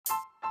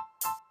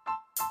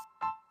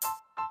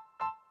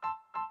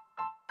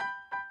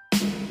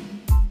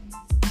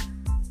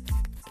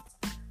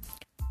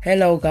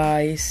Hello,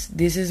 guys.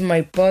 This is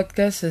my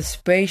podcast,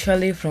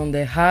 especially from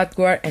the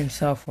hardware and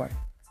software.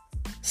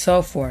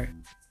 Software,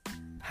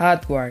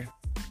 hardware,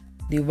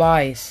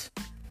 device,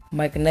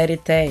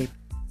 magnetic tape,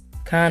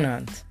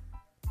 cannot,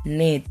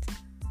 need,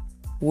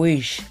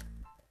 wish,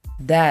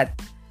 that,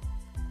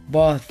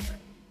 both,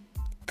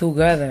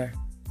 together,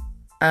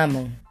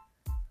 among,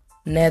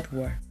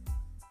 network,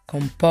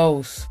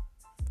 compose,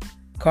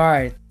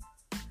 card,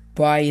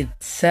 by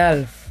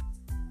itself,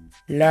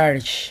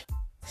 large,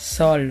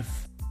 solve,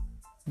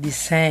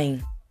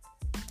 design,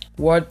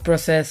 word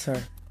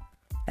processor,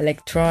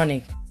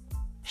 electronic,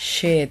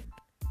 sheet,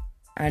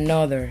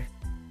 another,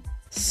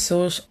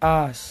 such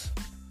as,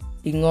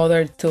 in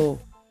order to,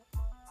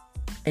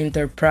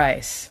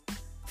 enterprise.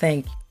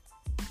 Thank you.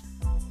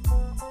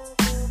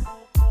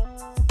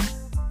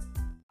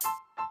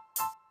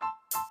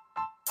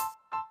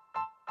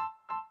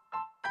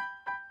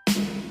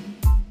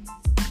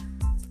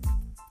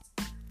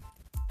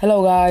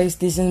 Hello guys,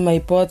 this is my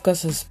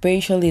podcast,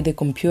 especially the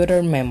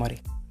computer memory.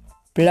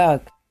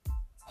 Plug,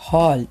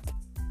 hold,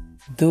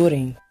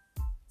 during,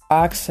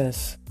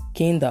 access,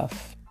 kind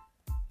of,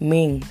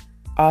 mean,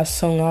 as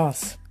soon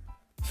as,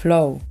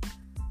 flow,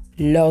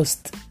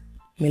 lost,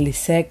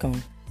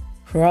 millisecond,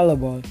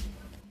 rollable,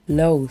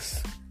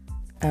 loss,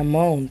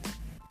 amount,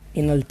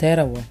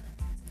 inalterable,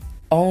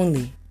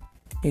 only,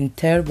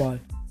 interval,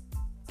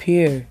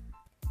 peer,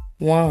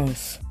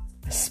 once,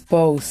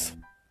 expose,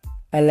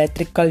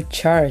 electrical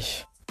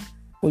charge,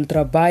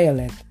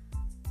 ultraviolet,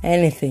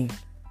 anything,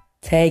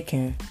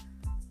 taken,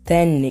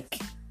 technique,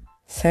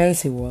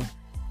 sensible,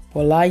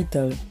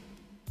 volatile,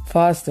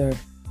 faster,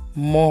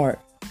 more.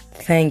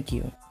 Thank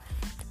you.